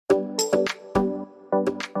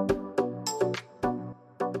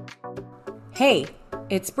Hey,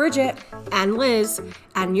 it's Bridget and Liz,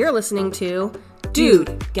 and you're listening to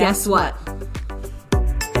Dude, Guess What?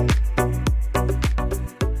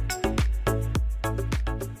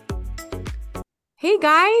 Hey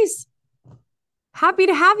guys, happy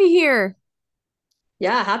to have you here.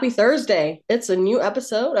 Yeah, happy Thursday. It's a new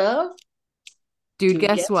episode of Dude,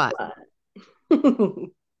 Guess What? What?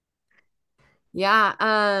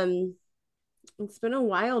 Yeah, it's been a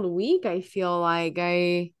wild week. I feel like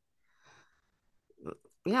I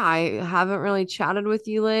haven't really chatted with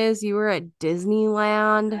you, Liz. You were at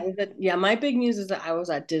Disneyland. Yeah, my big news is that I was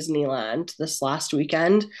at Disneyland this last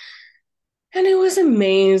weekend and it was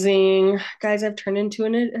amazing. Guys, I've turned into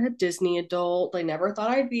a Disney adult. I never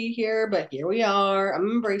thought I'd be here, but here we are. I'm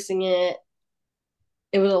embracing it.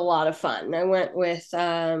 It was a lot of fun. I went with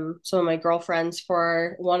some of my girlfriends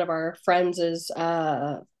for one of our friends'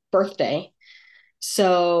 birthday.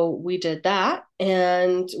 So we did that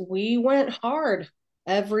and we went hard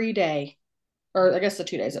every day, or I guess the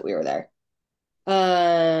 2 days that we were there.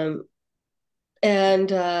 Um, and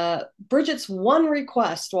Bridget's one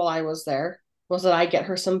request while I was there was that I get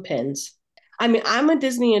her some pins. I mean, I'm a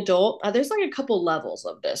Disney adult. There's like a couple levels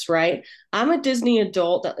of this, right? I'm a Disney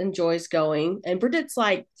adult that enjoys going, and Bridget's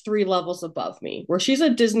like 3 levels above me, where she's a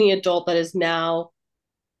Disney adult that is now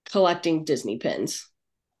collecting Disney pins.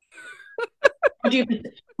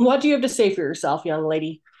 What do you have to say for yourself, young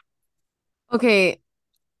lady? Okay,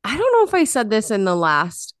 I don't know if I said this in the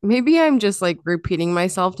last. Maybe I'm just like repeating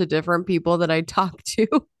myself to different people that I talk to.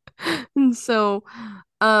 And so,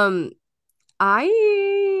 um,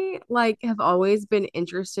 I like have always been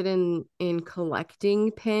interested in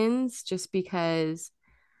collecting pins just because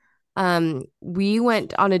we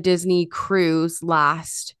went on a Disney cruise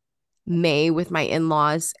last May with my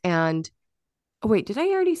in-laws and oh wait, did I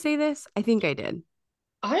already say this? I think I did.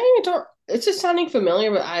 I don't, it's just sounding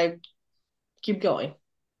familiar, but I keep going.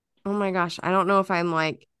 Oh my gosh, I don't know if I'm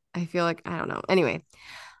like I feel like I don't know.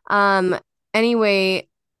 Um anyway,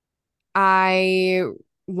 I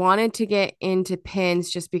wanted to get into pins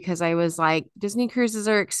just because I was like Disney cruises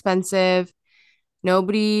are expensive.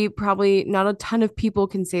 Nobody, probably not a ton of people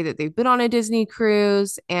can say that they've been on a Disney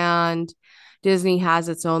cruise, and Disney has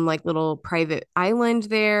its own like little private island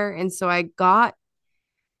there. And so I got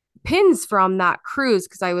pins from that cruise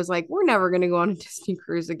because I was like, we're never going to go on a Disney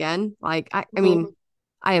cruise again. Like, I mean, Mhm.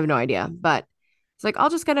 I have no idea, but it's like,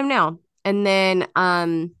 I'll just get them now. And then,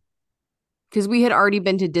 because we had already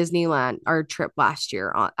been to Disneyland our trip last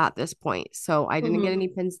year at this point. So I didn't get Mhm. any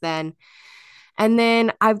pins then. And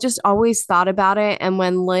then I've just always thought about it. And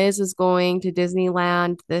when Liz is going to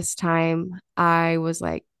Disneyland this time, I was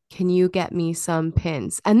like, can you get me some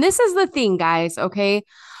pins? And this is the thing, guys. Okay.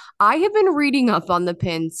 I have been reading up on the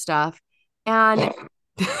pin stuff. And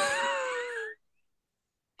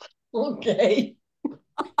Okay.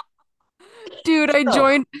 dude, I So,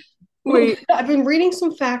 joined. Wait, I've been reading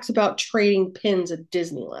some facts about trading pins at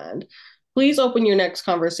Disneyland. Please open your next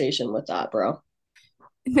conversation with that, bro.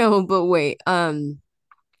 no, but wait.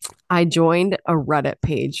 I joined a Reddit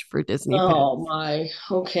page for Disney pins. Oh my.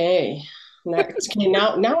 Okay. Next. Okay,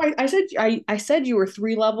 now I said you were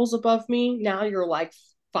 3 levels above me. Now you're like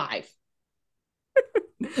 5.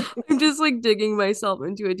 I'm just like digging myself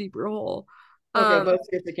into a deeper hole. Okay, Um, but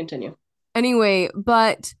seriously, continue. anyway,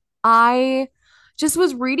 but I just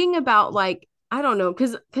was reading about like I don't know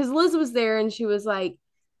because Liz was there and she was like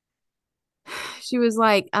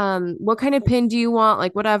what kind of pin do you want,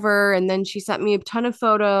 like whatever, and then she sent me a ton of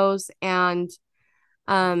photos and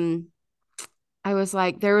um I was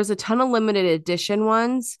like there was a ton of limited edition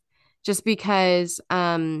ones just because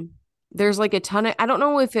there's like a ton of I don't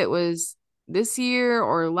know if it was this year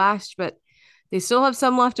or last, but they still have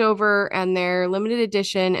some left over and they're limited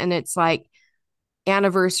edition and it's like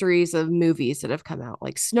anniversaries of movies that have come out.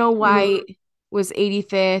 Like Snow Mhm. White was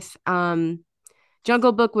 85th.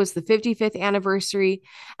 Jungle Book was the 55th anniversary.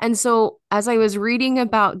 And so as I was reading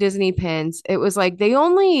about Disney pins, it was like the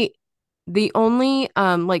only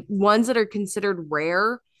like ones that are considered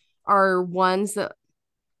rare are ones that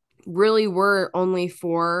really were only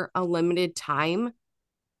for a limited time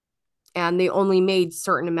and they only made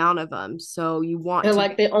certain amount of them. So you want And to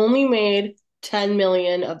like they only made 10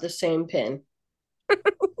 million of the same pin.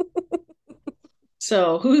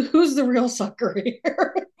 So who's the real sucker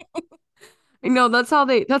here? I know that's how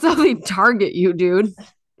they target you, dude.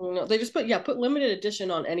 They just put limited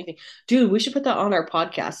edition on anything. Dude, we should put that on our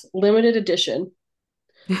podcast. Limited edition.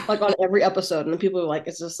 Like on every episode. And then people are like,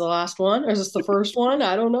 is this the last one? Or is this the first one?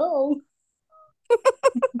 I don't know.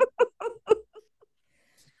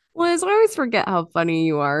 Liz, I always forget how funny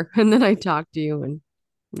you are. And then I talk to you and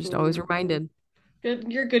I'm just always Mhm. reminded.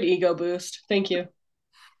 Good, you're a good ego boost. Thank you.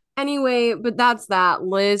 Anyway, but that's that.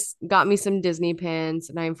 Liz got me some Disney pins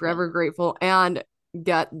and I'm forever grateful. And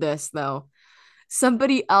get this though.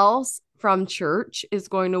 Somebody else from church is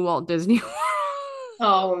going to Walt Disney World.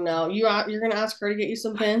 Oh no, you're gonna ask her to get you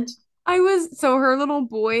some pins? So her little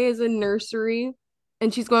boy is in nursery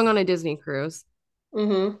and she's going on a Disney cruise.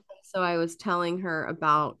 Mm-hmm. So I was telling her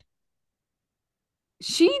about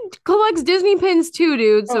she collects Disney pins too,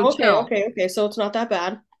 dude. So Oh, okay, chill. okay, okay. So it's not that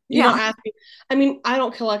bad. You're Yeah. not asking. I mean, I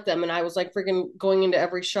don't collect them, and I was like freaking going into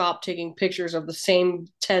every shop taking pictures of the same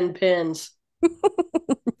 10 pins.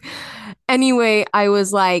 Anyway, I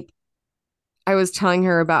was telling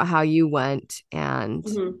her about how you went and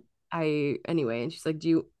Mm-hmm. and she's like,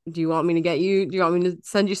 do you want me to get you? Do you want me to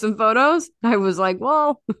send you some photos? I was like,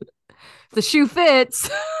 well, the shoe fits.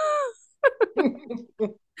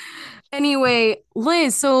 Anyway,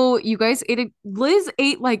 Liz, so you guys Liz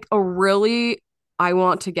ate like a really, I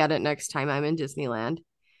want to get it next time I'm in Disneyland.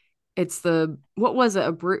 It's what was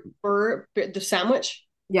it? The sandwich.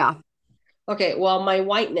 Yeah. Okay, well, my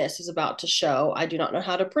whiteness is about to show. I do not know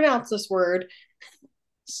how to pronounce this word.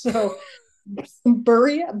 So,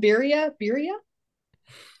 Birria, Bria?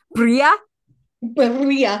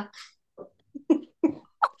 Birria.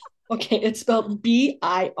 Okay, it's spelled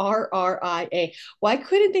Birria. Why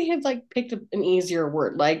couldn't they have like picked an easier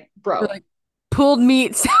word? Like, Or bro, like pulled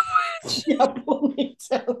meat sandwich. yeah, pulled meat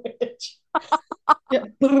sandwich. Yeah,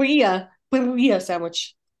 birria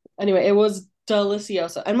sandwich. Anyway, it was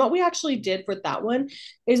delicioso. And what we actually did for that one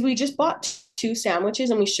is we just bought two sandwiches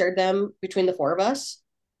and we shared them between the four of us.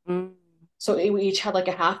 Mm. So we each had like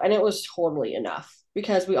a half, and it was totally enough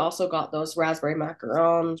because we also got those raspberry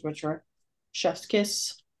macarons, which were chef's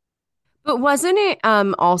kiss. But wasn't it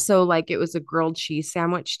also like it was a grilled cheese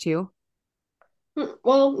sandwich too?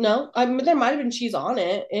 Well, no, I mean there might have been cheese on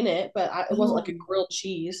it in it, but it wasn't like a Oh. grilled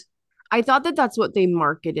cheese. I thought that that's what they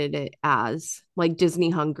marketed it as, like Disney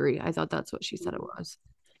Hungry. I thought that's what she said it was.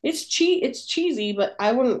 It's cheesy, but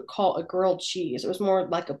I wouldn't call it a grilled cheese. It was more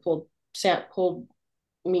like a pulled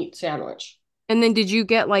meat sandwich. And then did you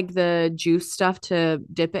get like the juice stuff to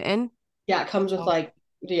dip it in? Yeah, it comes with Oh, like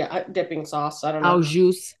dipping sauce. I don't au know.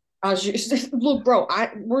 juice. Look, bro,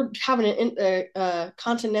 we're having a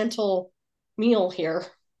continental meal here.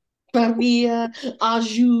 Bavia, au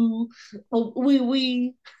jus, oh, oui,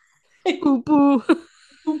 oui. Boo boo.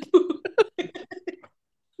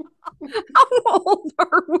 How old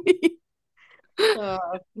are we? uh,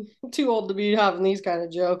 too old to be having these kind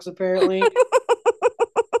of jokes, apparently.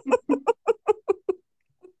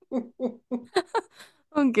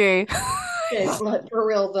 Okay. Okay, but for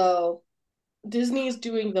real though, Disney is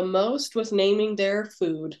doing the most with naming their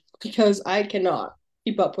food because I cannot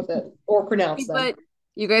keep up with it or pronounce them. But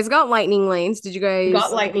you guys got lightning lanes. Did you We got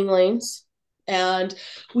guys? lightning lanes, and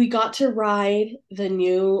we got to ride the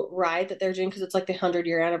new ride that they're doing because it's like the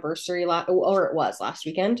 100-year anniversary, or it was last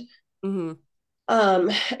weekend. Mm-hmm.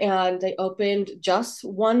 Um, and they opened just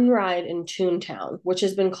one ride in Toontown, which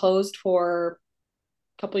has been closed for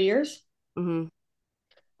a couple of years. Mm-hmm.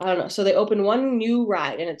 I don't know. So they opened one new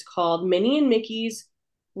ride, and it's called Minnie and Mickey's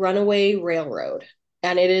Runaway Railroad,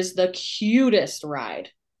 and it is the cutest ride.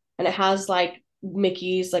 And it has like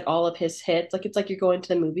Mickey's like all of his hits. Like it's like you're going to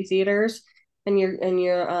the movie theaters and you're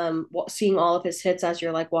seeing all of his hits as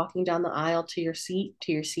you're like walking down the aisle to your seat.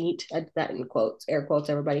 I did that in quotes, air quotes,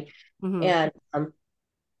 everybody. Mm-hmm. And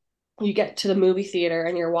you get to the movie theater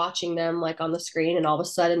and you're watching them like on the screen, and all of a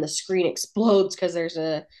sudden the screen explodes because there's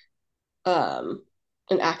a um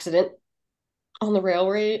an accident on the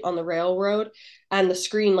railroad, and the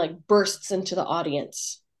screen like bursts into the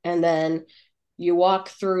audience, and then you walk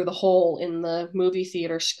through the hole in the movie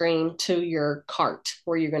theater screen to your cart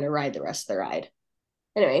where you're going to ride the rest of the ride.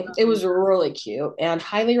 Anyway, it was really cute and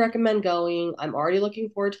highly recommend going. I'm already looking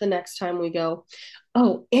forward to the next time we go.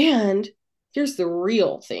 Oh, and here's the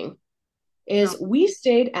real thing is we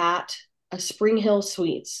stayed at a Spring Hill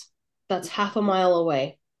Suites that's half a mile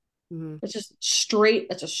away. Mm-hmm. It's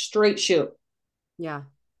a straight shoot. Yeah.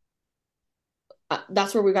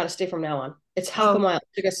 That's where we got to stay from now on. It's half a Oh. mile.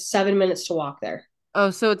 It took us 7 minutes to walk there. Oh,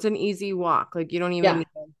 so it's an easy walk. Like you don't even Yeah. need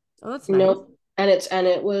to... Oh, that's nice. Nope. And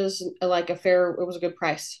it was like it was a good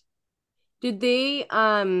price. Did they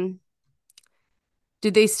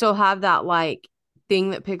still have that like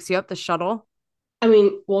thing that picks you up, the shuttle? I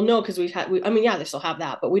mean, well, no, because I mean, yeah, they still have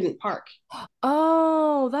that, but we didn't park.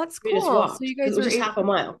 Oh, that's We just cool. So walked you because guys it was were just able. half a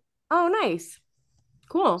mile. Oh, nice.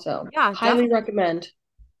 Cool. So Yeah, highly definitely. recommend.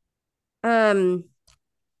 Um,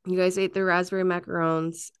 you guys ate the raspberry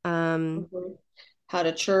macarons. Mhm. Had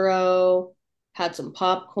a churro, had some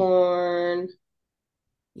popcorn.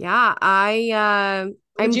 Yeah,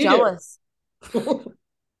 What did I'm you do? jealous.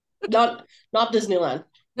 Not Disneyland.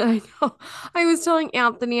 I know. I was telling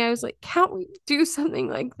Anthony, I was like, can't we do something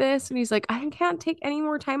like this? And he's like, I can't take any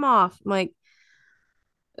more time off. I'm like,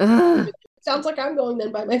 ugh. Sounds like I'm going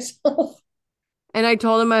then by myself. And I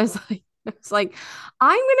told him, I was like,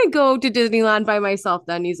 I'm gonna go to Disneyland by myself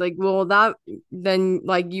then. He's like, well, that then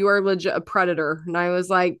like you are legit a predator. And I was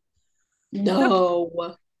like, No.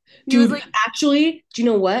 he was Dude, like, actually, do you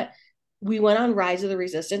know what? We went on Rise of the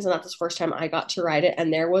Resistance, and that's the first time I got to ride it.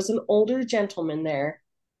 And there was an older gentleman there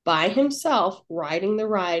by himself riding the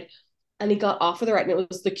ride. And he got off of the ride, and it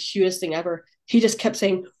was the cutest thing ever. He just kept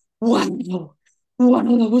saying, wow, wow,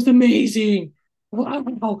 that was amazing.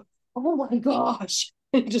 Wow. Oh my gosh.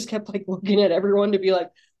 And he just kept like looking at everyone to be like,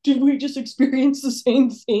 did we just experience the same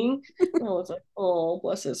thing? And I was like, oh,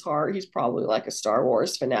 bless his heart. He's probably like a Star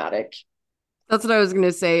Wars fanatic. that's what I was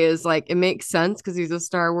gonna say is like it makes sense because he's a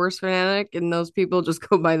Star Wars fanatic, and those people just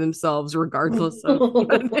go by themselves regardless of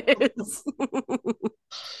what it is.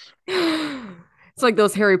 It's like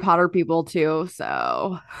those Harry Potter people too.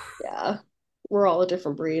 So, Yeah, we're all a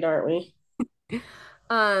different breed, aren't we?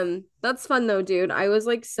 that's fun though, dude. I was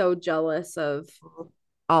like so jealous of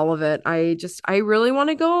all of it. I really want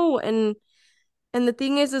to go and the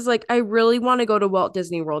thing is like I really want to go to Walt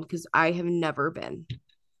Disney World because I have never been.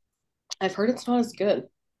 I've heard it's not as good.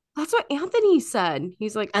 That's what Anthony said.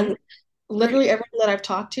 He's like, And literally everyone that I've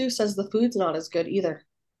talked to says the food's not as good either.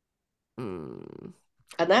 mm.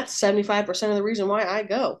 And that's 75% of the reason why I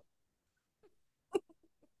go.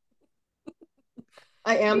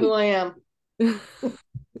 I am who I am.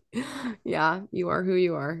 Yeah, you are who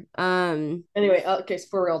you are. Anyway, okay, so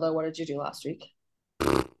for real though, what did you do last week?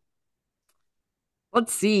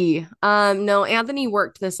 Let's see. No, Anthony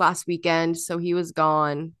worked this last weekend, so he was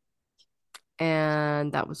gone,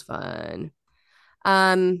 and that was fun.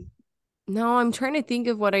 Um, no, I'm trying to think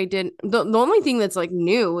of what I did. The only thing that's like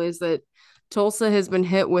new is that Tulsa has been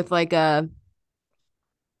hit with like a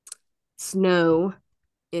snow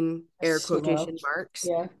in air Snow. quotation marks,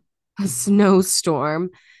 Yeah. a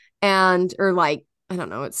snowstorm, and or like I don't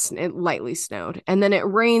know, it lightly snowed, and then it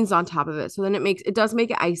rains on top of it. So then it does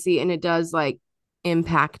make it icy, and it does like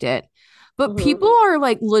impact it. But Mm-hmm. people are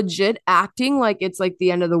like legit acting like it's like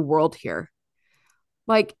the end of the world here.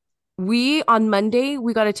 Like we on Monday,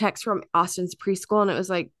 we got a text from Austin's preschool, and it was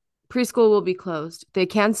like preschool will be closed. They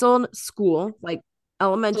canceled school, like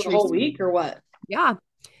For the elementary whole school. week or what? Yeah.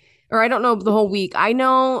 Or I don't know the whole week. I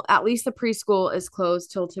know at least the preschool is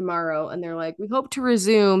closed till tomorrow, and they're like, we hope to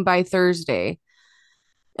resume by Thursday.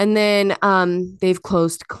 And then they've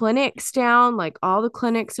closed clinics down. Like all the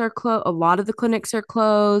clinics are closed. A lot of the clinics are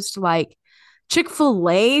closed. Like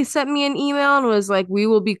Chick-fil-A sent me an email and was like, we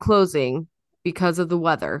will be closing because of the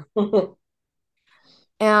weather.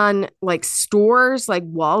 And like stores like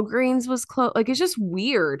Walgreens was closed. Like it's just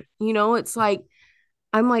weird. It's like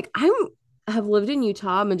I'm like, have lived in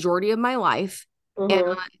Utah a majority of my life. And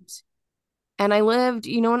Mm-hmm. and I lived,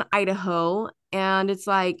 in Idaho. And it's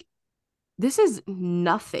like, this is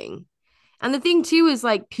nothing. And the thing too is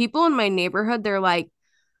like people in my neighborhood, they're like,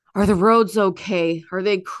 are the roads okay? Are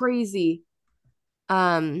they crazy?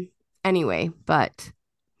 Um, anyway, but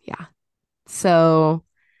yeah. So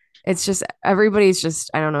it's just everybody's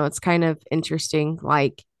just, I don't know, it's kind of interesting.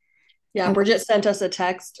 Like, Yeah, I, Bridget sent us a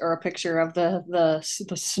text or a picture of the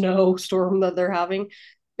snowstorm that they're having.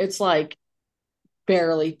 It's like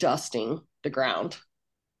barely dusting the ground.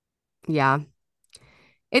 yeah.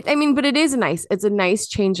 I mean, but it's a nice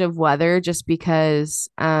change of weather just because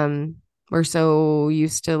we're so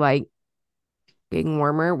used to like being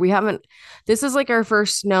warmer. This is like our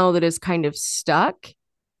first snow that is kind of stuck.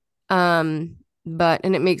 Um, but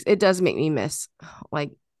and it does make me miss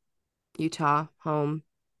like Utah, home,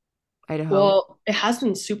 Idaho. Well, it has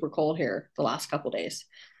been super cold here the last couple days.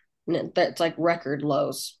 And that's like record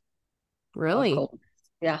lows of Really? cold.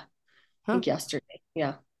 Yeah, I Huh? think yesterday.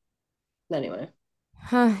 Yeah. Anyway.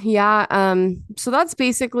 Huh, yeah. So that's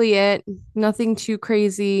basically it. Nothing too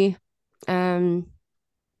crazy. Um,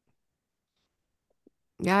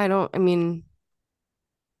 yeah, I mean,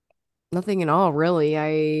 nothing at all, really.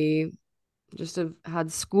 I just have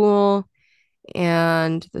had school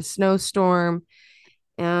and the snowstorm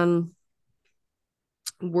and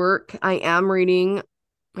work.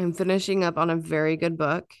 I'm finishing up on a very good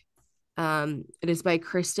book. It is by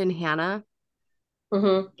Kristen Hanna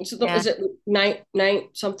Mm-hmm. and Is it night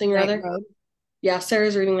something or Night other? Road. Yeah,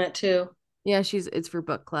 Sarah's reading that too. Yeah, it's for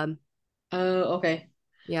book club. Oh, okay.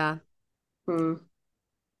 Yeah. Hmm.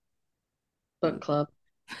 Book club.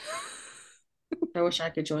 I wish I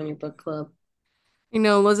could join your book club.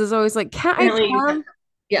 Liz is always like, can't I Apparently, come?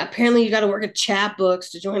 Yeah, apparently you got to work at chat books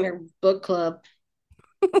to join their book club.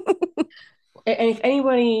 And if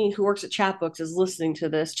anybody who works at chat books is listening to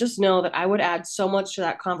this, just know that I would add so much to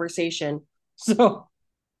that conversation. So,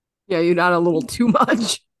 Yeah, you're not a little too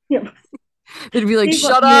much. yeah, It'd be like, please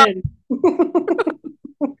let shut me up. in.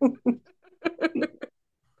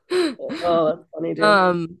 Oh, that's funny,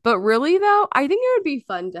 dude. But really though, I think it would be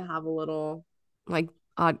fun to have a little like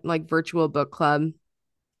like virtual book club.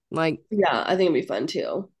 Like Yeah, I think it'd be fun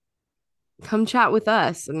too. come chat with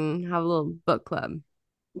us and have a little book club.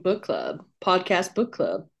 Book club, podcast book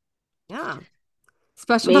club. Yeah.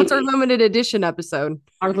 Special, that's our Maybe limited edition episode.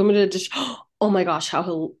 our limited edition. Oh my gosh,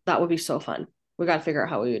 that would be so fun. We got to figure out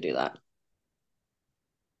how we would do that.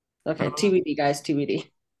 I Okay, don't know. TBD, guys, TBD.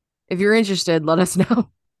 If you're interested, let us know.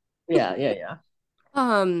 Yeah, yeah,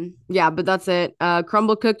 yeah. Yeah, but that's it.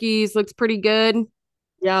 Crumble cookies looks pretty good.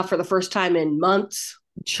 Yeah, for the first time in months.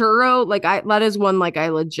 Churro, like that is one like I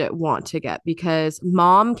legit want to get because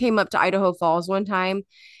mom came up to Idaho Falls one time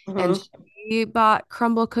and Mhm, she bought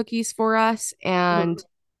crumble cookies for us, mhm. and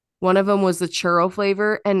one of them was the churro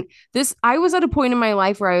flavor. And this, I was at a point in my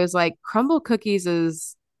life where I was like, crumble cookies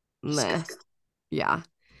is meh. Disgusting. Yeah.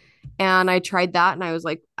 And I tried that and I was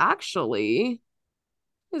like, actually,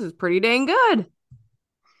 this is pretty dang good.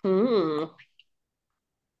 Hmm.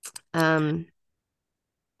 Um,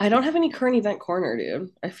 I don't have any current event corner, dude.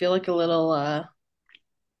 I feel like a little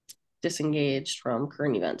disengaged from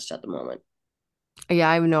current events at the moment. yeah,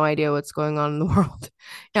 I have no idea what's going on in the world.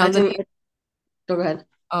 I didn't. Anthony, Go ahead.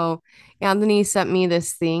 oh, Anthony sent me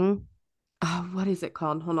this thing. Oh, what is it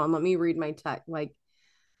called? Hold on, let me read my text. Like,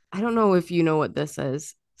 I don't know if you know what this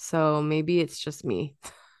is, so maybe it's just me.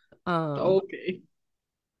 Okay.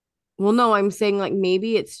 Well, no, I'm saying like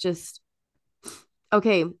maybe it's just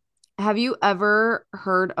okay. Have you ever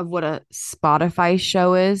heard of what a Spotify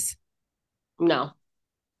show is? No.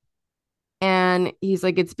 And he's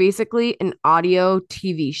like, it's basically an audio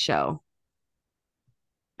TV show.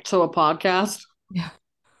 So a podcast. Yeah.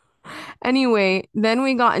 Anyway, then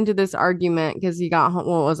we got into this argument because he got home.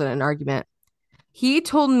 Well, it wasn't an argument. He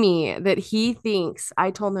told me that he thinks I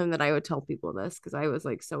told him that I would tell people this because I was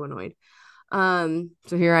like so annoyed.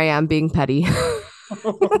 So here I am being petty.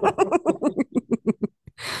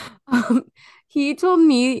 um, he told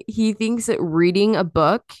me he thinks that reading a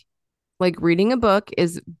book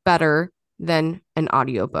is better than an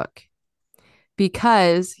audiobook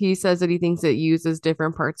because he says that he thinks it uses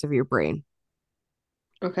different parts of your brain.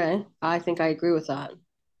 Okay, I think I agree with that.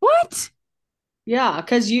 What? Yeah,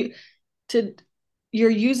 because to you're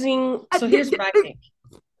using. So here's what I think.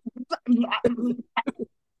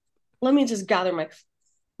 Let me just gather my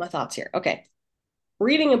thoughts here. Okay,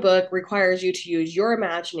 reading a book requires you to use your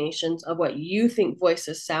imaginations of what you think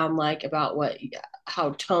voices sound like about what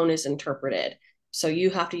how tone is interpreted. So you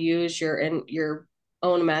have to use your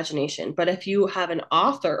own imagination. But if you have an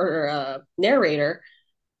author or a narrator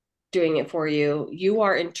doing it for you, you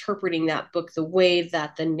are interpreting that book the way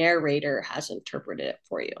that the narrator has interpreted it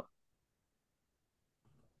for you.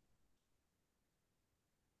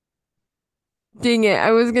 Dang it.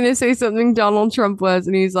 I was going to say something Donald Trump was,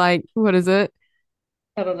 and he's like, what is it?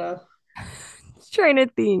 I don't know. Trying to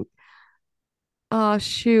think. Oh,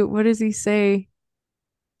 shoot. What does he say?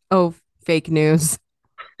 Oh, fake news.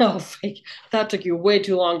 Oh, fake. That took you way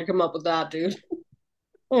too long to come up with that, dude.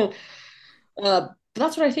 But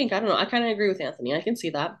that's what I think. I don't know. I kind of agree with Anthony. I can see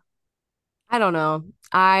that. I don't know.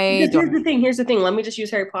 I Because here's don't. the thing. Here's the thing. Let me just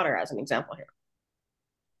use Harry Potter as an example here.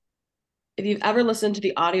 If you've ever listened to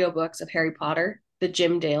the audiobooks of Harry Potter, the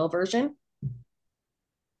Jim Dale version,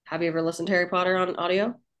 have you ever listened to Harry Potter on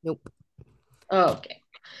audio? Nope. Oh, okay.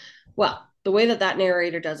 Well, the way that that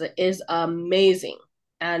narrator does it is amazing.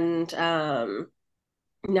 And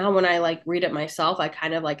now when I like read it myself, I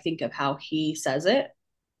kind of like think of how he says it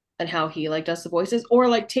and how he like does the voices. Or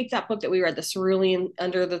like take that book that we read, the Cerulean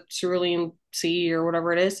Under the Cerulean Sea or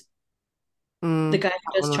whatever it is. The guy That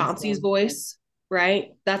who does one was Chauncey's good. voice, right?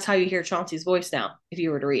 That's how you hear Chauncey's voice now, if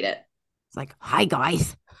you were to read it. It's like, hi,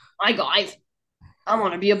 guys. Hi guys, I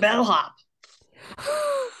want to be a bellhop.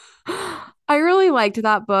 I really liked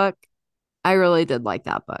that book. I really did like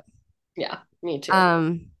that book. Yeah, me too.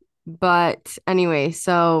 Um, but anyway,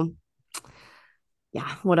 so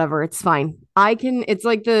yeah, whatever, it's fine. It's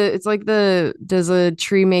like the does a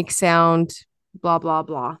tree make sound? Blah blah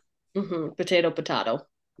blah. Potato, potato.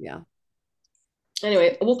 Yeah,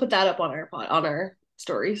 Anyway, we'll put that up on our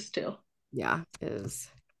stories too. yeah, is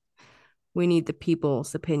we need the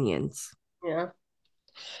people's opinions. Yeah.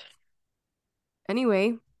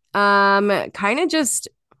 Anyway, kind of just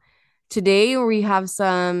today we have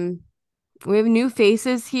some we have new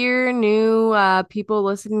faces here, new people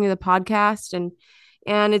listening to the podcast,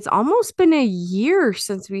 and it's almost been a year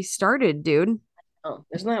since we started, dude. Oh,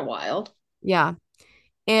 isn't that wild? Yeah.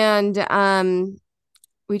 And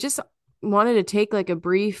we just wanted to take like a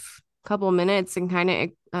brief couple minutes and kind of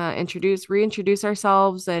reintroduce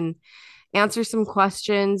ourselves and answer some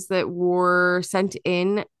questions that were sent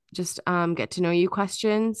in, just get to know you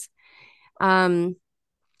questions. Um,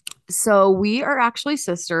 so we are actually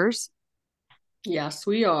sisters. Yes,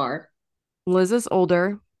 we are. Liz is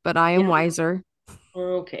older, but I am Yeah. wiser.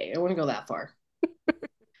 Okay, I wouldn't go that far.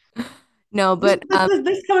 No, This, but this, this,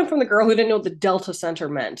 this coming from the girl who didn't know what the Delta Center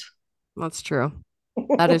meant. that's true.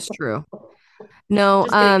 That is true. No,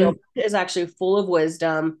 Just kidding. No, is actually full of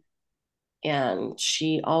wisdom, and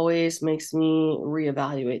she always makes me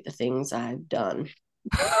reevaluate the things I've done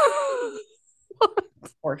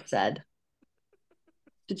or said.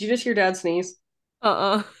 Did you just hear Dad sneeze?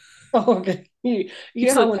 uh-uh. Oh, okay. You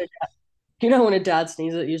know when a dad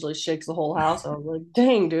sneezes, it usually shakes the whole house. I was like,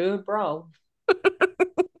 dang, dude, bro.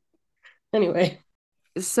 Anyway.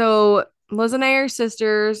 So Liz and I are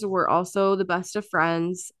sisters. We're also the best of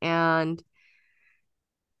friends and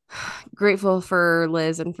grateful for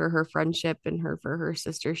Liz and for her friendship and her for her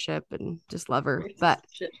sistership and just love her. But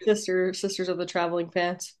Sisters of the traveling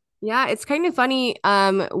pants. yeah, it's kind of funny.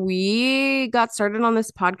 We got started on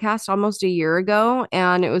this podcast almost a year ago,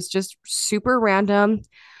 and it was just super random.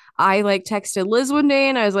 I like texted Liz one day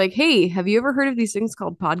and I was like, "Hey, have you ever heard of these things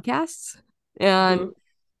called podcasts?" And Mhm.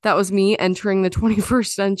 that was me entering the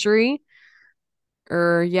 21st century.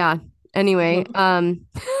 Or yeah. Anyway, But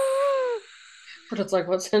it's like,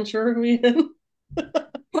 what century are we in?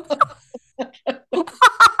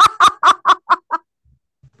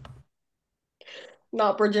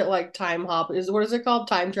 Not Bridget like time hop is what is it called?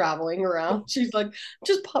 Time traveling around. She's like,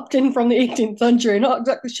 just popped in from the 18th century. Not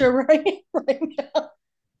exactly sure where I am right now.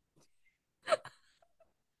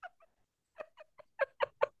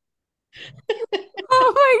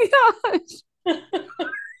 oh my gosh.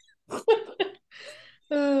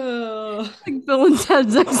 Oh. Like Bill and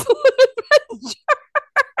Ted's Excellent Adventure.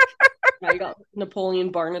 I got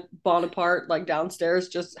Napoleon Bonaparte like downstairs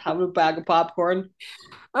just having a bag of popcorn.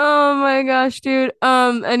 Oh my gosh, dude.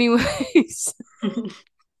 Anyways.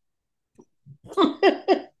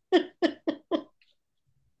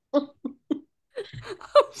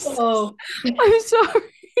 Oh. I'm sorry.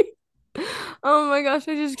 Oh my gosh,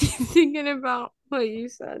 I just keep thinking about what you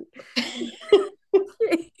said.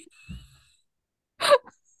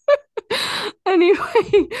 Anyway,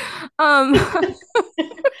 you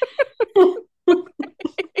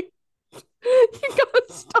gotta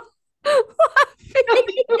stop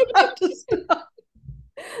laughing.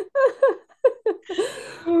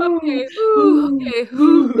 Okay. Ooh, okay.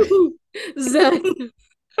 Ooh. Zen.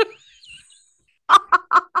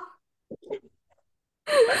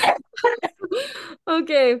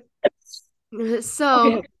 Okay.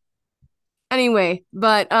 So Okay. anyway,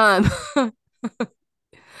 but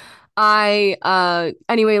Liz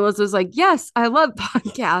was like, yes, I love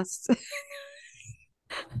podcasts.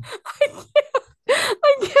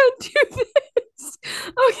 I can't do this.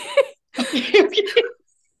 Okay.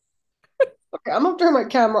 Okay, I'm gonna turn my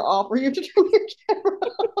camera off, or you have to turn your camera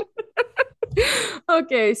off.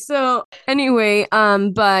 Okay, so anyway,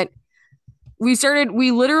 but we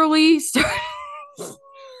literally started.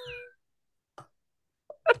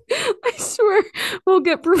 I swear we'll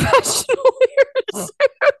get professional here soon.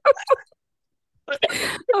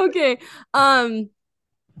 Okay.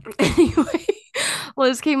 Anyway,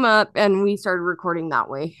 Liz came up and we started recording that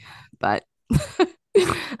way. But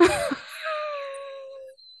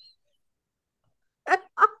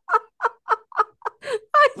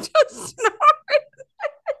I just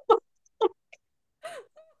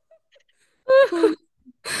God,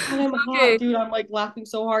 I'm hot, okay. dude. I'm like laughing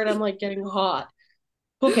so hard, I'm like getting hot.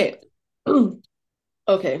 Okay.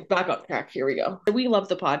 Okay, back on track. Here we go. We love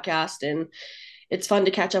the podcast, and it's fun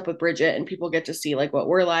to catch up with Bridget, and people get to see like what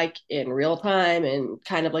we're like in real time and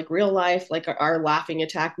kind of like real life, like our laughing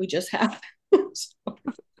attack we just had.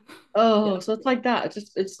 Oh, so it's like that.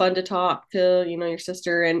 It's fun to talk to, your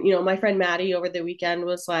sister. And, my friend Maddie over the weekend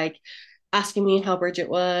was like asking me how Bridget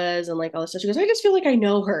was and like all this stuff. She goes, I just feel like I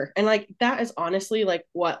know her. And like that is honestly like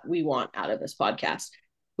what we want out of this podcast.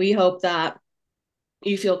 We hope that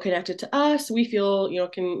you feel connected to us. We feel,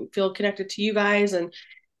 can feel connected to you guys. And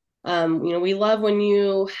we love when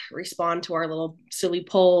you respond to our little silly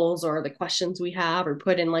polls or the questions we have or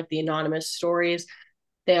put in like the anonymous stories.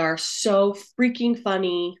 They are so freaking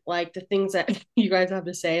funny. Like the things that you guys have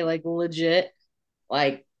to say, like legit,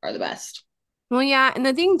 like are the best. Well, yeah, and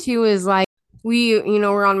the thing too is like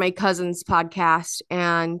we're on my cousin's podcast,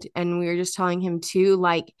 and we were just telling him too,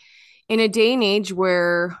 like in a day and age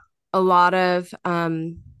where a lot of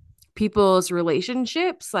people's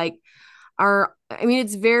relationships like are, I mean,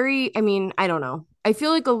 it's very, I mean, I don't know. I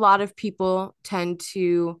feel like a lot of people tend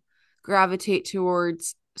to gravitate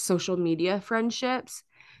towards social media friendships.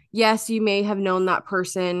 Yes, you may have known that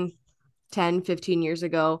person 10, 15 years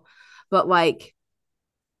ago, but like,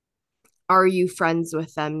 are you friends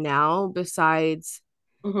with them now besides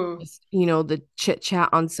Mm-hmm. just, the chit chat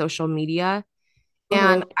on social media?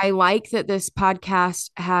 And Mm-hmm. I like that this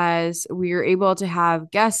podcast we are able to have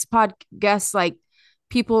guests like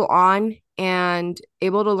people on and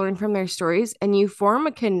able to learn from their stories, and you form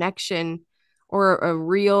a connection or a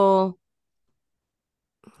real,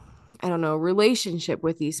 I don't know, relationship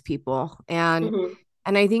with these people. Mm-hmm.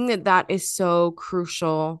 And I think that that is so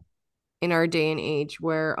crucial in our day and age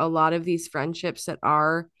where a lot of these friendships that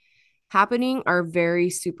are happening are very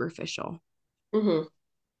superficial.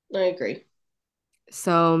 Mm-hmm. I agree.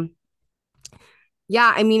 So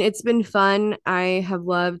yeah, I mean, it's been fun. I have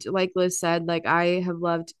loved, like Liz said, like I have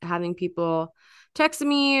loved having people text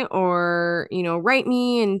me or, write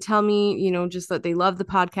me and tell me, just that they love the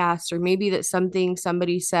podcast, or maybe that something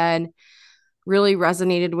somebody said really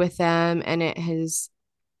resonated with them and it has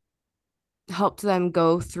helped them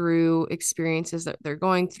go through experiences that they're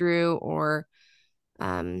going through, or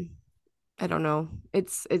um I don't know.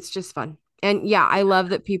 It's just fun. And yeah, I love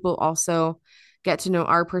that people also get to know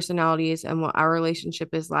our personalities and what our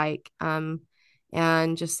relationship is like.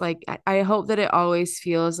 And just like I hope that it always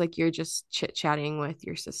feels like you're just chit-chatting with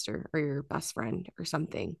your sister or your best friend or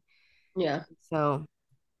something. Yeah, So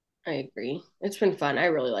I agree. It's been fun. I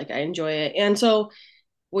really like it. I enjoy it. And so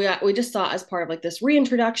we just thought as part of like this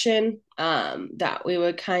reintroduction, that we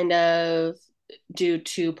would kind of do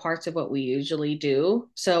two parts of what we usually do.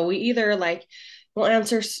 So we either like will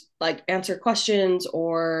answer questions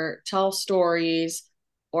or tell stories,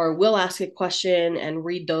 or we'll ask a question and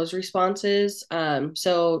read those responses.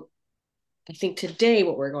 So I think today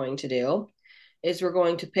what we're going to do is we're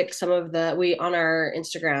going to pick some of the we on our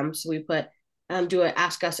Instagram. So we put do a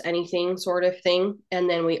ask us anything sort of thing, and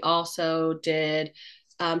then we also did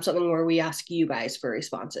something where we ask you guys for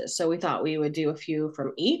responses. So we thought we would do a few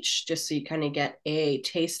from each, just so you kind of get a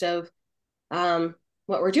taste of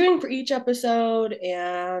what we're doing for each episode.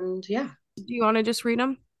 And yeah, do you want to just read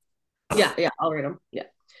them? yeah, I'll read them. Yeah.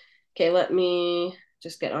 Okay, let me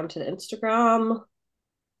just get onto the Instagram.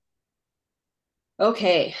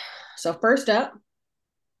 Okay, so first up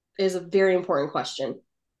is a very important question.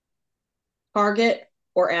 Target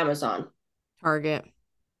or Amazon? Target.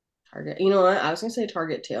 Target. You know what? I was gonna say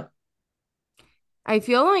Target too. I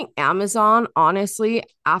feel like Amazon, honestly,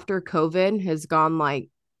 after COVID has gone like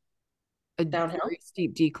a Downhill. very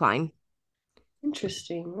steep decline.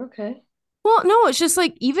 Interesting. Okay. Well, no, it's just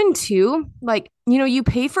like even too, like, you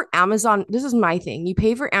pay for Amazon. This is my thing. You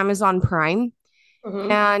pay for Amazon Prime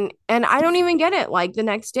Mm-hmm. and I don't even get it like the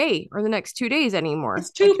next day or the next 2 days anymore.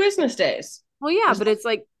 It's Like, 2 business days. well, yeah, but it's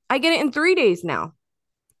like I get it in 3 days now.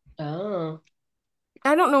 Oh.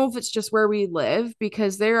 I don't know if it's just where we live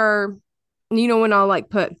because there are, when I'll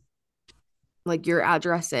like put like your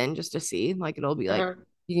address in just to see, like it'll be like Uh-huh.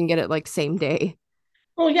 you can get it like same day.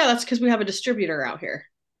 Well, yeah, that's because we have a distributor out here.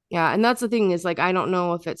 Yeah, and that's the thing is like I don't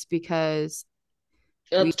know if it's because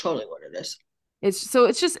we That's totally what it is.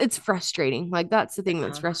 it's frustrating. Like that's the thing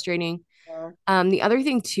that's Uh, frustrating. uh, The other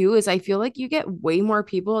thing too is I feel like you get way more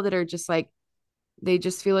people that are just like they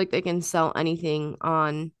just feel like they can sell anything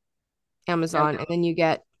on Amazon, and then you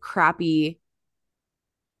get crappy.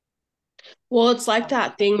 well, it's like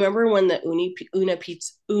that thing. Remember when the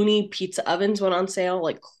Uni pizza ovens went on sale,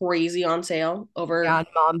 like crazy on sale Yeah, over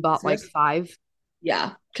mom bought like Christmas? five.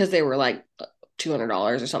 Yeah, because they were like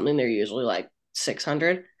 $200 or something. They're usually like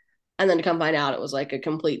 600, and then to come find out it was like a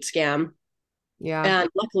complete scam. Yeah, And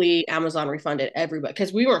luckily, Amazon refunded everybody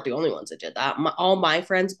because we weren't the only ones that did that. All my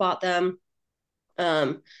friends bought them,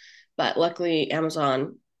 um, but luckily,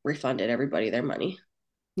 Amazon refunded everybody their money.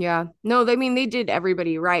 yeah. No, I mean they did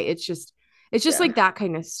everybody right. It's just Yeah. like that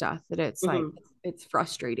kind of stuff that it's like Hmm. it's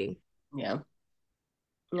frustrating. Yeah,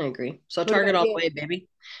 I agree. So What about Target all you? the way, baby.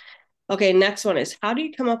 Okay, next one is how do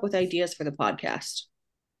you come up with ideas for the podcast?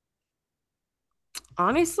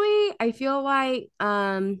 Honestly, I feel like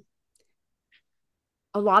a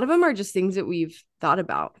lot of them are just things that we've thought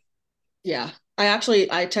about. Yeah,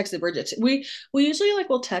 I texted Bridget. We usually like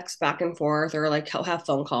will text back and forth or like have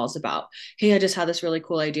phone calls about, hey, I just had this really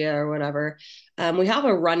cool idea or whatever. We have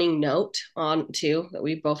a running note on too that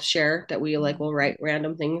we both share that we like will write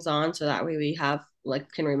random things on so that way we have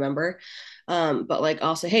like can remember. But like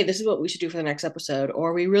I'll say, hey, this is what we should do for the next episode,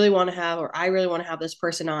 or we really want to have, or I really want to have this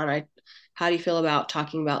person on. How do you feel about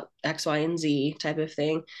talking about X, Y, and Z type of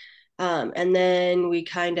thing? And then we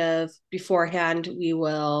kind of beforehand, we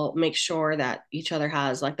will make sure that each other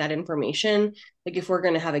has like that information. Like if we're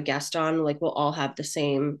going to have a guest on, like we'll all have the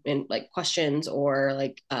same in like questions or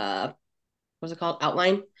like, what's it called?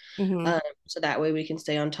 Outline. Mm-hmm. So that way we can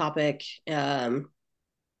stay on topic, and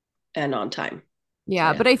on time. So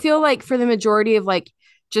Yeah, yeah, but I feel like for the majority of like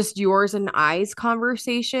just yours and I's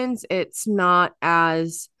conversations, it's not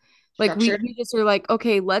as like structured. we just are like,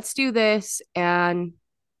 okay, let's do this. And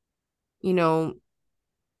you know,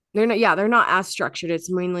 they're not as structured. It's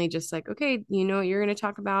mainly just like, okay, you know what you're gonna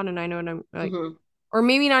talk about, and I know what I'm like, Mm-hmm. or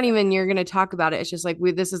maybe not even you're gonna talk about it. It's just like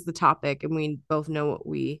this is the topic and we both know what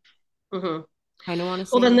we Mm-hmm. kind of want to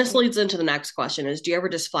Well, say then with this it. leads into the next question is, do you ever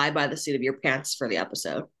just fly by the seat of your pants for the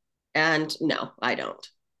episode? And no, I don't.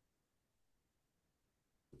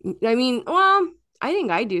 I mean, well, I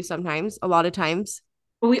think I do sometimes, a lot of times.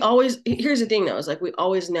 But we always, here's the thing though, is like we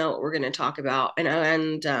always know what we're going to talk about.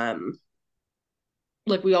 And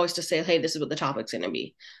like we always just say, hey, this is what the topic's going to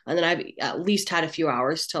be. And then I've at least had a few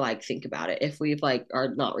hours to like think about it if we've like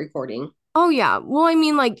are not recording. Oh yeah. Well, I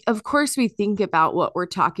mean, like, of course we think about what we're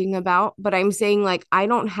talking about, but I'm saying like I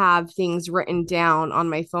don't have things written down on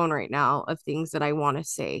my phone right now of things that I want to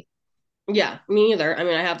say. Yeah, me either. I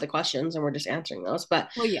mean, I have the questions and we're just answering those, but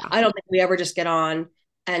Well, yeah. I don't think we ever just get on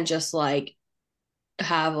and just like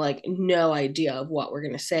have like no idea of what we're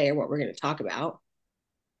going to say or what we're going to talk about.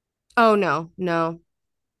 Oh no, no,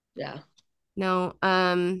 Yeah. no.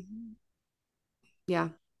 Yeah.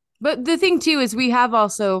 But the thing too is we have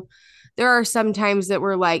also there are some times that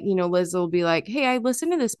we're like, Liz will be like, "Hey, I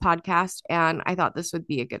listened to this podcast and I thought this would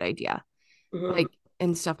be a good idea." Mm-hmm. Like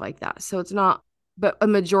and stuff like that. So it's not but a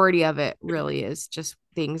majority of it really is just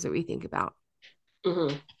things that we think about.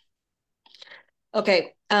 Mm-hmm.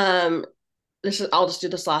 Okay. I'll just do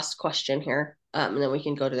this last question here, and then we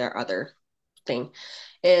can go to their other thing.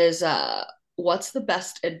 Is what's the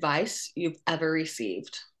best advice you've ever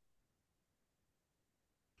received?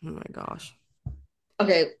 Oh my gosh.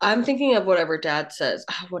 Okay, I'm thinking of whatever Dad says.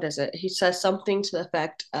 What is it? He says something to the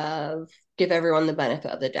effect of give everyone the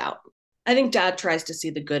benefit of the doubt. I think Dad tries to see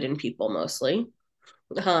the good in people mostly,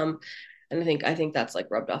 um, and I think that's like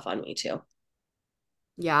rubbed off on me too.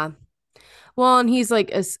 Yeah. Well, and he's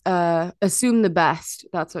like assume the best.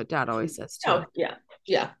 That's what dad always says too. Oh yeah,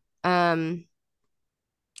 yeah. Um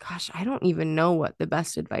gosh, I don't even know what the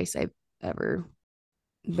best advice I've ever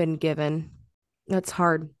been given. That's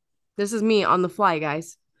hard. This is me on the fly,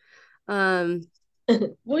 guys. Um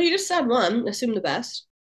Well, you just said one. Assume the best.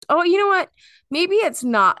 oh, you know what? Maybe it's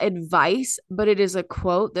not advice, but it is a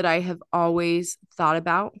quote that I have always thought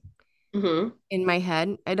about Mm-hmm. in my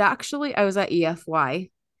head. I was at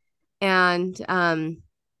EFY and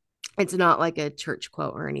it's not like a church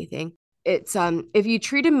quote or anything. It's if you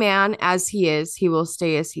treat a man as he is, he will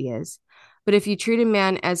stay as he is. But if you treat a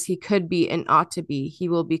man as he could be and ought to be, he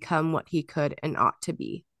will become what he could and ought to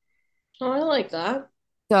be. Oh, I like that.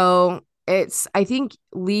 So it's I think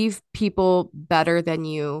leave people better than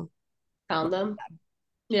you Found left them. them.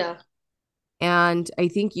 Yeah. And I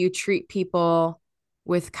think you treat people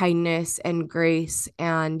with kindness and grace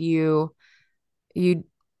and you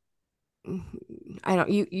I don't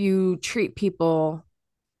you treat people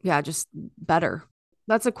yeah, just better.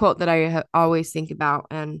 That's a quote that always think about.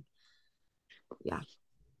 And yeah,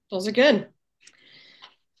 Those are good.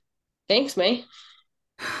 Thanks, May.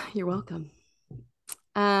 you're welcome.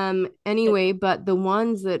 Anyway, but the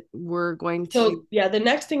ones that we're going to, So yeah, the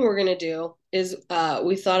next thing we're gonna do is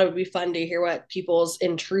we thought it would be fun to hear what people's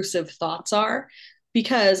intrusive thoughts are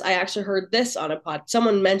because I actually heard this on a pod.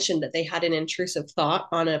 Someone mentioned that they had an intrusive thought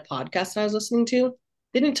on a podcast I was listening to.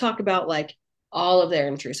 They didn't talk about like all of their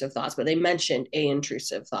intrusive thoughts, but they mentioned an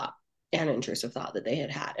intrusive thought that they had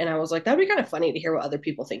had. And I was like, that'd be kind of funny to hear what other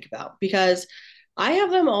people think about because I have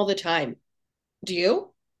them all the time. Do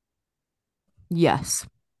you? yes.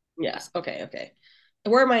 Yes. Okay. Okay.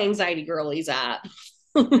 Where are my anxiety girlies at?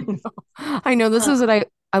 I know this is what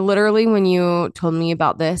I literally, when you told me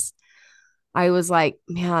about this, I was like,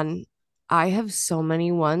 man, I have so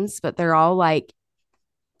many ones, but they're all like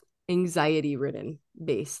anxiety ridden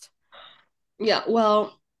based. Yeah,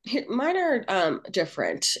 well, mine are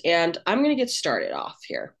different, and I'm going to get started off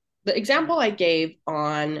here. The example I gave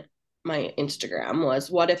on my Instagram was,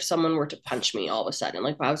 what if someone were to punch me all of a sudden?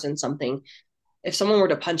 Like if I was in something, if someone were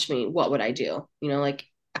to punch me, what would I do? Like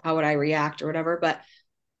how would I react or whatever? But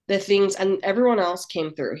the things, and everyone else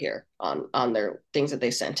came through here on their things that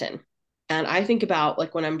they sent in. And I think about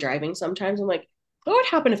like when I'm driving sometimes, I'm like, what would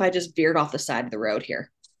happen if I just veered off the side of the road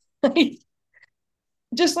here?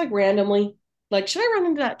 Just like randomly. Like, should I run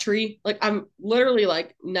into that tree? Like I'm literally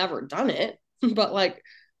like never done it, but like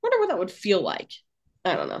wonder what that would feel like.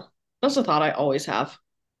 I don't know. That's a thought I always have.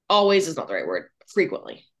 Always is not the right word.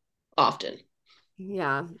 Frequently. Often.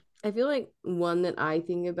 Yeah. I feel like one that I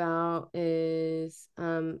think about is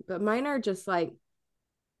but mine are just like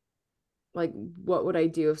what would I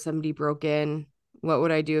do if somebody broke in? What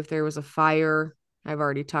would I do if there was a fire? I've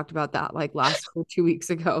already talked about that like last or 2 weeks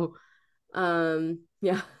ago.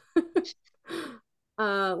 Yeah.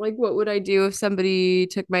 Like what would I do if somebody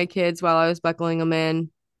took my kids while I was buckling them in?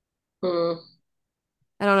 Mm,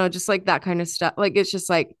 I don't know, just like that kind of stuff. Like it's just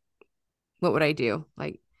like what would I do?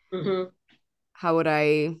 Like hmm. how would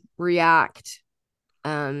I react?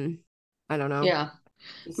 Um, I don't know. Yeah.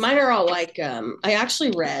 Just, Mine are all like, I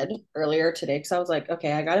actually read earlier today because I was like,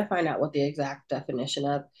 okay, I got to find out what the exact definition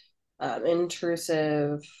of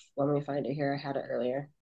intrusive, let me find it here. I had it earlier.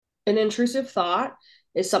 An intrusive thought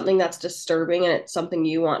is something that's disturbing and it's something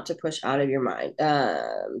you want to push out of your mind.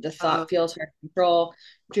 The uh, thought feels hard to control.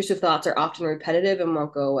 Intrusive thoughts are often repetitive and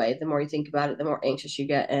won't go away. The more you think about it, the more anxious you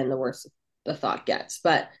get and the worse the thought gets.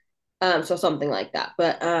 But so something like that.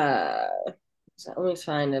 But so let me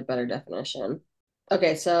find a better definition.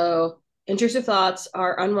 Okay, so intrusive thoughts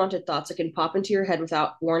are unwanted thoughts that can pop into your head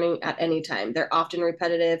without warning at any time. They're often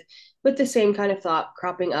repetitive, with the same kind of thought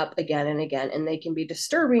cropping up again and again, and they can be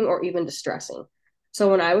disturbing or even distressing. So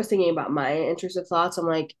when I was thinking about my intrusive thoughts, I'm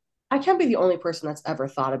like, I can't be the only person that's ever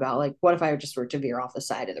thought about like, what if I just were to veer off the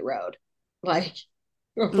side of the road, like,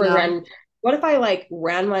 for yeah. ran. What if I like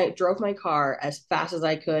drove my car as fast as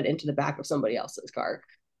I could into the back of somebody else's car,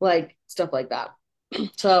 like stuff like that.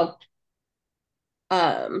 So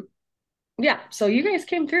um yeah, so you guys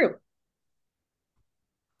came through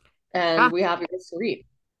Yeah. and we have yours to read.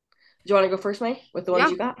 Do you want to go first, May, with the ones Yeah.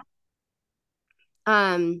 you got?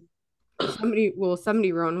 Um, somebody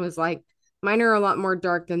wrote and was like, mine are a lot more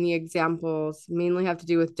dark than the examples, mainly have to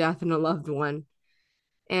do with death and a loved one.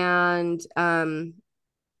 And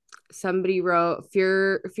somebody wrote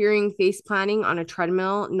fearing face planting on a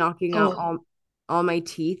treadmill, knocking out Oh, all my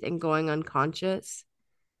teeth and going unconscious.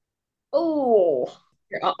 oh.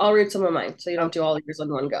 Here, I'll read some of mine so you don't do Okay. all of yours in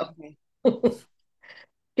one go. Okay.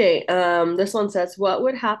 Okay, this one says, what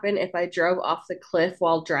would happen if I drove off the cliff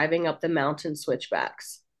while driving up the mountain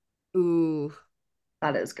switchbacks? Ooh.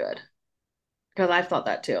 That is good because I've thought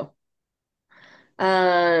that too.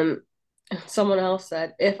 Um, someone else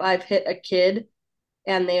said, if I've hit a kid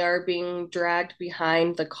and they are being dragged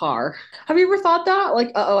behind the car. Have you ever thought that?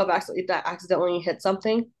 Like, oh, accidentally hit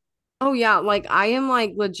something. Oh yeah, like I am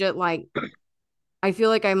like legit like I feel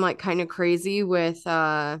like I'm like kind of crazy with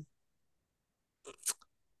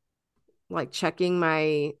like checking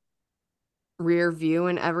my rear view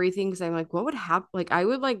and everything because I'm like, what would happen? Like I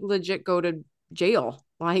would like legit go to jail,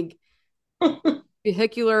 like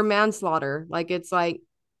vehicular manslaughter. Like it's like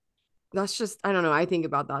that's just I don't know. I think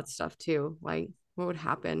about that stuff too. Like what would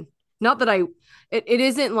happen? Not that it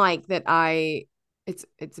isn't like that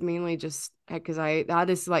it's mainly just because I that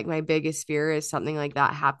is like my biggest fear is something like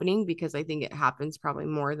that happening because I think it happens probably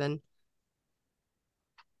more than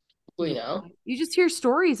We you know. you just hear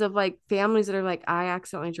stories of like families that are like I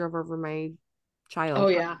accidentally drove over my Oh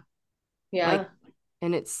child yeah. like Yeah.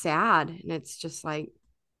 and it's sad and it's just like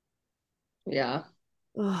Yeah.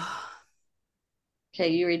 ugh. Okay,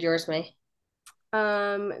 you read yours, May.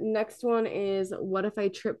 Next one is what if I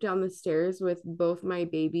trip down the stairs with both my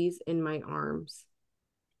babies in my arms?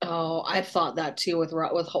 Oh, I thought that too with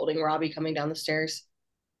holding Robbie coming down the stairs.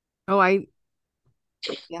 Oh,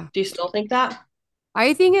 yeah. Do you still think that?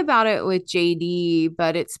 I think about it with JD,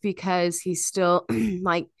 but it's because he's still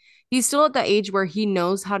like he's still at the age where he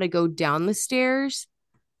knows how to go down the stairs.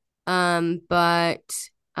 But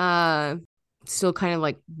uh still kind of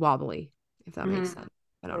like wobbly, if that makes Hmm. sense.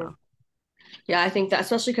 I don't know. Yeah, I think that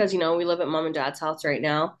especially because we live at mom and dad's house right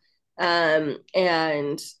now,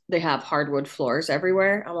 and they have hardwood floors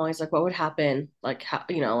everywhere. I'm always like, what would happen? Like, how,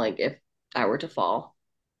 like if I were to fall.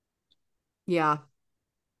 Yeah,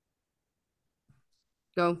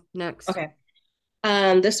 go next. Okay.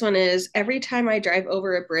 This one is every time I drive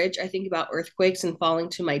over a bridge, I think about earthquakes and falling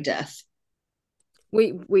to my death.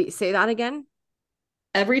 Wait, say that again.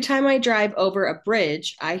 Every time I drive over a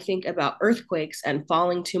bridge, I think about earthquakes and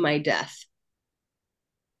falling to my death.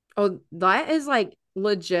 Oh, that is like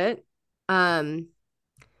legit Um,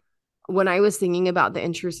 when I was thinking about the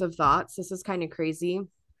intrusive thoughts, this is kind of crazy.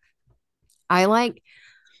 I like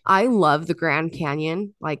I love the Grand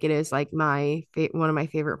Canyon. Like it is like one of my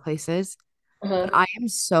favorite places. But Uh-huh. I am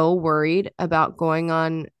so worried about going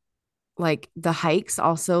on like the hikes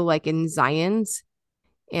also like in Zion's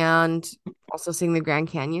and also seeing the Grand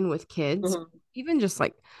Canyon with kids. Mhm. Even just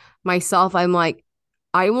like myself, I'm like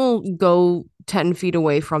I will go 10 feet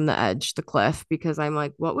away from the edge, the cliff, because I'm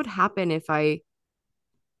like, what would happen if I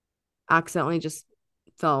accidentally just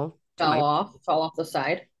fell to my Fell off the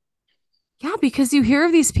side. yeah, because you hear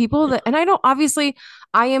of these people that, and I don't, obviously,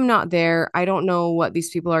 I am not there. I don't know what these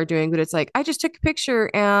people are doing, but it's like, I just took a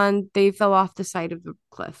picture and they fell off the side of the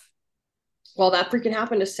cliff. Well, that freaking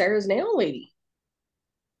happened to Sarah's nail lady.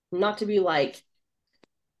 Not to be like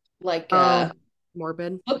Oh,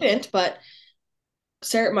 morbid. flippant, but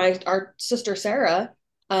Sarah, our sister Sarah,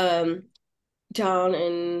 um, down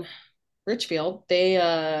in Richfield,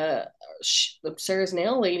 Sarah's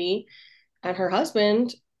nail lady and her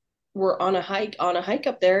husband were on a hike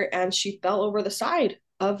up there, and she fell over the side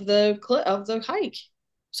of the hike.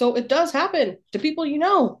 So it does happen to people you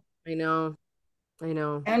know. I know. I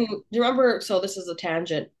know. And do you remember? So this is a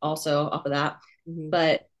tangent also off of that, Mhm.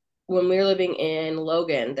 but when we were living in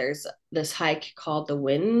Logan, there's this hike called the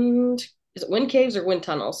Wind. Is it Wind Caves or Wind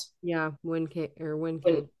Tunnels? Yeah. Wind Wind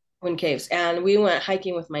cave. Wind Caves. And we went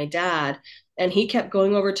hiking with my dad, and he kept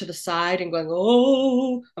going over to the side and going,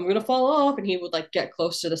 "Oh, I'm gonna fall off," and he would like get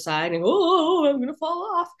close to the side and, "Oh, I'm gonna fall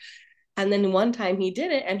off." And then one time he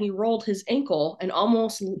did it, and he rolled his ankle and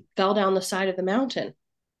almost fell down the side of the mountain.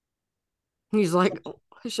 He's like, "Oh,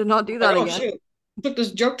 I should not do Like, that oh again." shoot, I took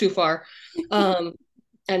this joke too far. Um,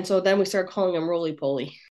 and so then we started calling him Roly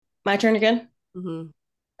Poly. My turn again. Hmm.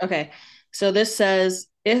 Okay. So this says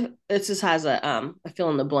if this just has a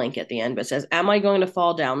fill in the blank at the end, but it says, "Am I going to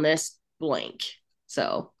fall down this blank?"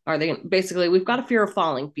 So are they basically we've got a fear of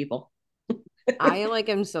falling, people. I like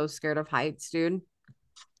am so scared of heights, dude.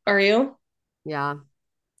 Are you? Yeah.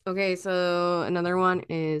 Okay, so another one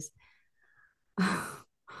is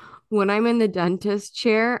when I'm in the dentist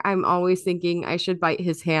chair, I'm always thinking I should bite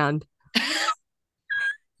his hand.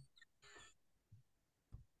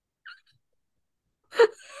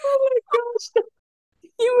 Oh my gosh. Can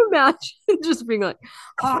you imagine just being like,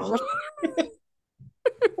 oh.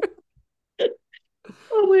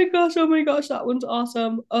 Oh my gosh, oh my gosh, that one's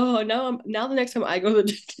awesome. Oh, now the next time I go to the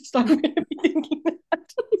dentist, I'm gonna be thinking that.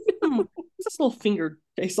 What's this little finger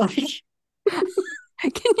taste like?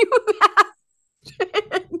 Can you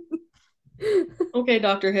imagine? Okay,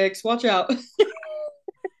 Dr. Hicks, watch out.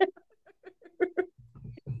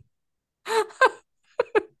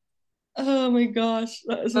 Oh my gosh,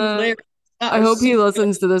 that is Uh, hilarious. That I is hope so he good.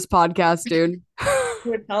 listens to this podcast, dude. I'm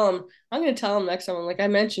gonna tell him. I'm gonna tell him next time. I'm like, I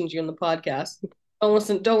mentioned you in the podcast. Don't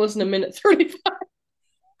listen to minute 35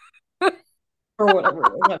 or whatever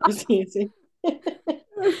it was. That was easy.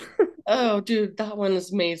 Oh, dude, that one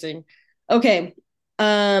is amazing. Okay.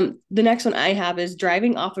 The next one I have is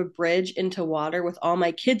driving off a bridge into water with all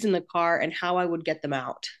my kids in the car and how I would get them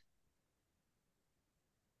out.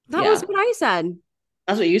 That was Yeah. what I said.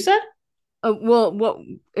 That's what you said? Well, what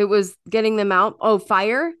it was getting them out. Oh,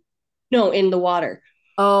 fire. No, in the water.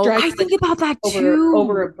 Oh, Driving I think about that over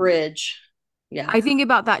too. a bridge. Yeah. I think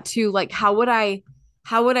about that too. Like, how would I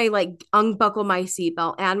like unbuckle my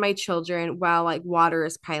seatbelt and my children while like water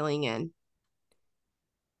is piling in?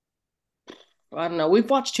 I don't know. We've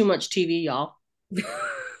watched too much TV, y'all. This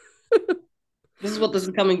is what this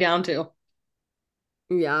is coming down to.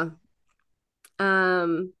 Yeah.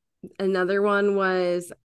 Um, Another one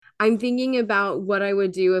was I'm thinking about what I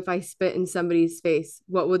would do if I spit in somebody's face.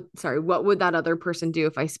 What would that other person do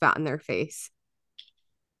if I spat in their face?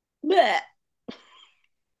 Blech.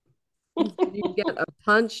 You get a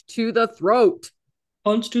punch to the throat.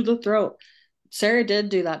 Punch to the throat. Sarah did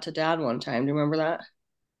do that to dad one time. Do you remember that?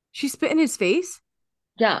 She spit in his face?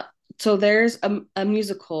 Yeah. So there's a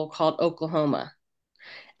musical called Oklahoma,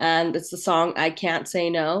 and it's the song "I Can't Say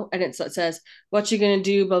No," and it says, "What you gonna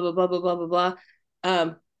do?" Blah blah blah blah blah blah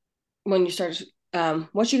blah. When you start,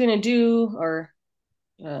 what you gonna do? Or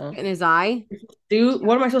In his eye? do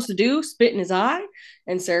what am I supposed to do? Spit in his eye?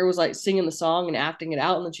 And Sarah was like singing the song and acting it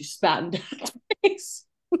out, and then she spat in dad's face.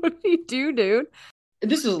 What do you do, dude?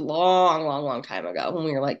 This was a long, long, long time ago when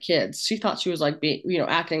we were like kids. She thought she was like being,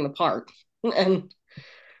 acting the part, and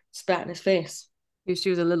spat in his face. She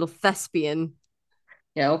was a little thespian.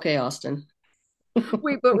 Yeah, okay, Austin.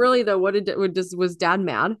 Wait, but really though, was dad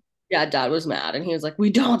mad? Yeah, dad was mad, and he was like, "We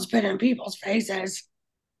don't spit in people's faces."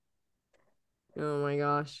 Oh my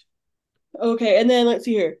gosh. Okay, and then let's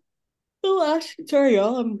see here. The last, sorry,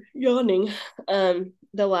 y'all, I'm yawning.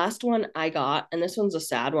 The last one I got, and this one's a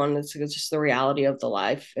sad one, it's just the reality of the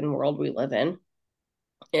life and world we live in,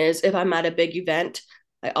 is if I'm at a big event,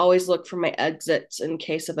 I always look for my exits in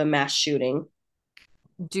case of a mass shooting.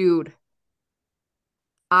 Dude,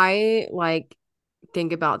 I like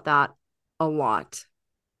think about that a lot.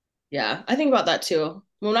 Yeah, I think about that too.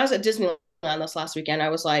 When I was at Disneyland this last weekend, I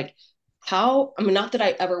was like, how, I mean, not that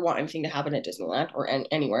I ever want anything to happen at Disneyland or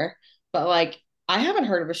anywhere, but like, I haven't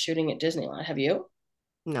heard of a shooting at Disneyland. Have you?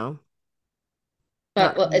 No,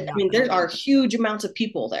 But that well, I mean, there no. are huge amounts of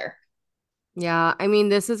people there. Yeah, I mean,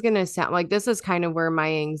 this is gonna sound like this is kind of where my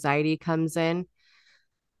anxiety comes in.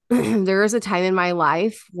 There was a time in my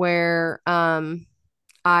life where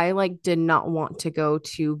I like did not want to go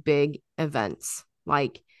to big events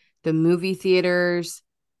like the movie theaters,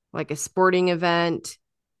 like a sporting event.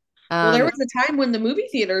 Well, there Um, was a time when the movie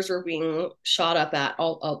theaters were being shot up at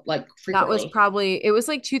all like that was frequently. probably it was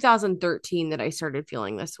like 2013 that I started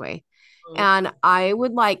feeling this way. Mm-hmm. And I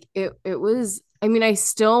would like it was I mean I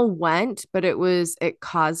still went, but it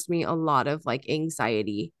caused me a lot of like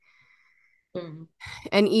anxiety. Mm-hmm.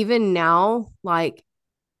 And even now, like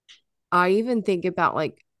I even think about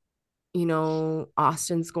like,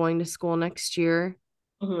 Austin's going to school next year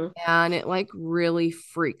Mm-hmm. and it like really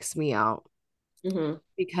freaks me out Mm-hmm.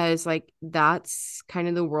 because like that's kind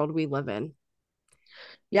of the world we live in.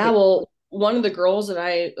 Yeah, Like well, one of the girls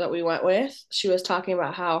that we went with, she was talking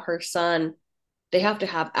about how her son, they have to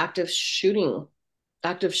have active shooter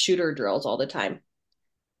drills all the time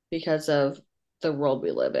because of the world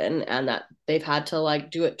we live in, and that they've had to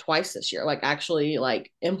like do it twice this year, like actually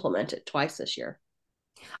like implement it twice this year.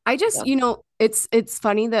 I just, Yeah. it's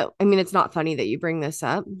funny that I mean it's not funny that you bring this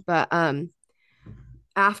up, but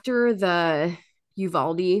after the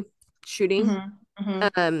Uvalde shooting, Mm-hmm. Mm-hmm.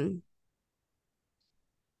 um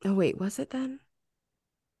oh wait, was it then?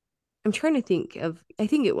 I'm trying to think of I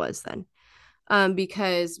think it was then.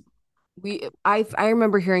 Because I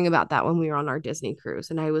remember hearing about that when we were on our Disney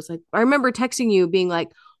cruise and I was like I remember texting you being like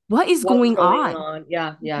what is What's going going on? on?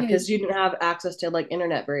 Yeah, yeah, Because because you didn't have access to like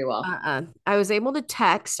internet very well. I was able to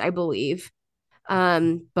text, I believe,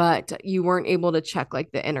 but you weren't able to check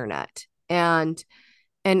like the internet. And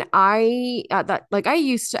I at that like I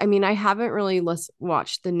used to I mean I haven't really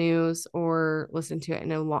watched the news or listened to it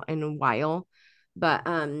in a while, but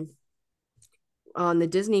on the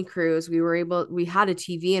Disney cruise, we had a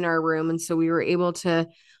TV in our room. And so we were able to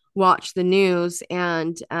watch the news.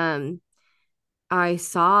 And I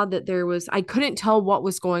saw that I couldn't tell what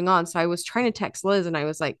was going on. So I was trying to text Liz and I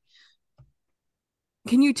was like,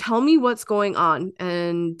 can you tell me what's going on?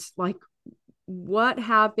 And like, what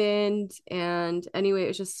happened? And anyway, it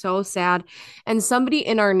was just so sad. And somebody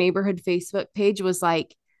in our neighborhood Facebook page was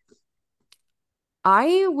like,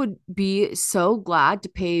 I would be so glad to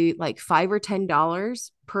pay like $5 or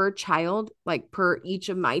 $10 per child, like per each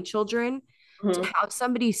of my children, to Mm-hmm. have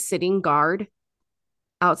somebody sitting guard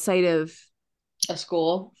outside of A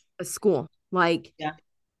school. a school, like Yeah.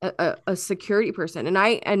 a security person.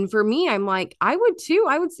 And for me, I'm like, I would too.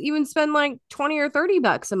 I would even spend like 20 or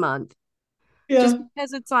 $30 a month just Yeah.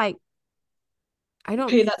 because it's like, I don't,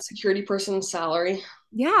 Pay that security person's salary.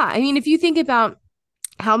 yeah. I mean, if you think about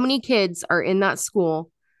how many kids are in that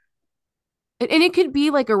school, and it could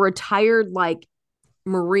be like a retired, like,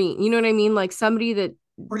 Marine. You know what I mean? Like somebody that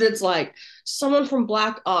Or it's like someone from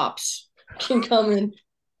Black Ops can come and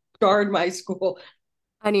guard my school.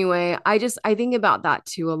 anyway, I think about that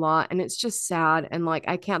too a lot and it's just sad and like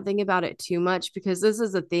I can't think about it too much because this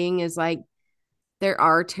is the thing is like there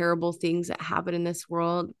are terrible things that happen in this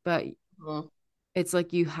world, but Mhm. it's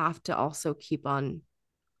like you have to also keep on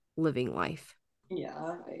living life.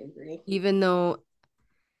 Yeah, I agree. Even though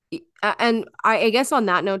and I guess on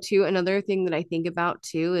that note too, another thing that I think about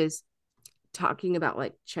too is talking about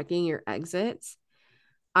like checking your exits.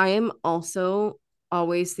 I am also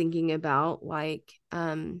always thinking about like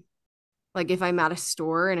if I'm at a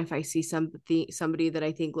store and if I see somebody that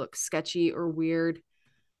I think looks sketchy or weird,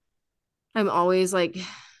 I'm always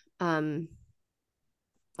um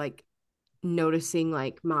like noticing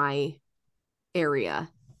like my area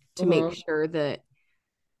to make Mm-hmm. sure that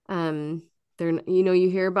um they're you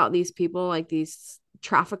hear about these people like these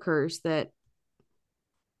traffickers that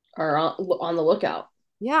Are on the lookout.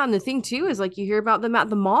 yeah, and the thing too is like you hear about them at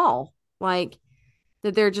the mall, like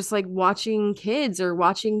that they're just like watching kids or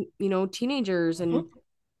watching, teenagers and Mhm.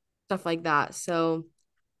 stuff like that. So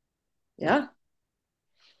Yeah.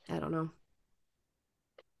 I don't know.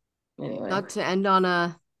 Anyway, Not to end on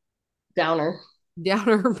a downer.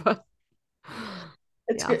 downer, but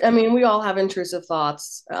It's Yeah. good. I mean, we all have intrusive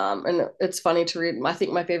thoughts. And it's funny to read. I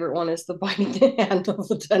think my favorite one is the biting the hand of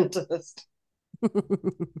the dentist.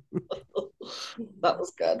 That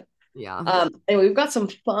was good. Yeah. Anyway, we've got some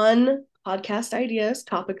fun podcast ideas,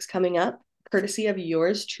 topics coming up, courtesy of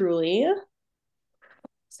yours truly.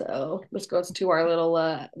 So this goes to our little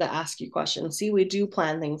the ask you question. See, we do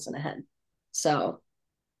plan things in ahead. So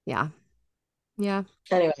Yeah. Yeah.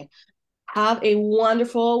 anyway, have a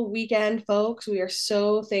wonderful weekend, folks. We are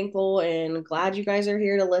so thankful and glad you guys are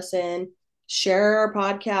here to listen. Share our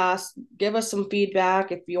podcast. Give us some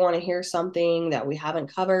feedback if you want to hear something that we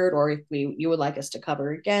haven't covered, or if you would like us to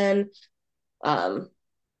cover again. Um,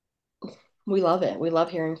 we love it. We love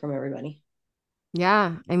hearing from everybody.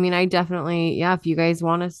 Yeah. I mean, I definitely, yeah, if you guys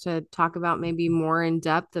want us to talk about maybe more in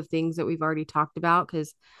depth of things that we've already talked about,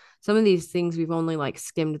 because some of these things we've only like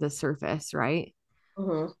skimmed the surface, right?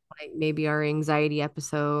 Mm-hmm. Like maybe our anxiety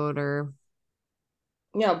episode or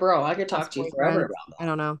Yeah, bro, I could past talk to you forever boyfriends. about I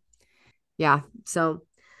don't know. Yeah. So,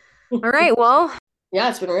 that. all right. Well, Yeah,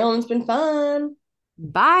 it's been real and it's been fun.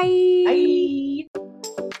 bye. Bye.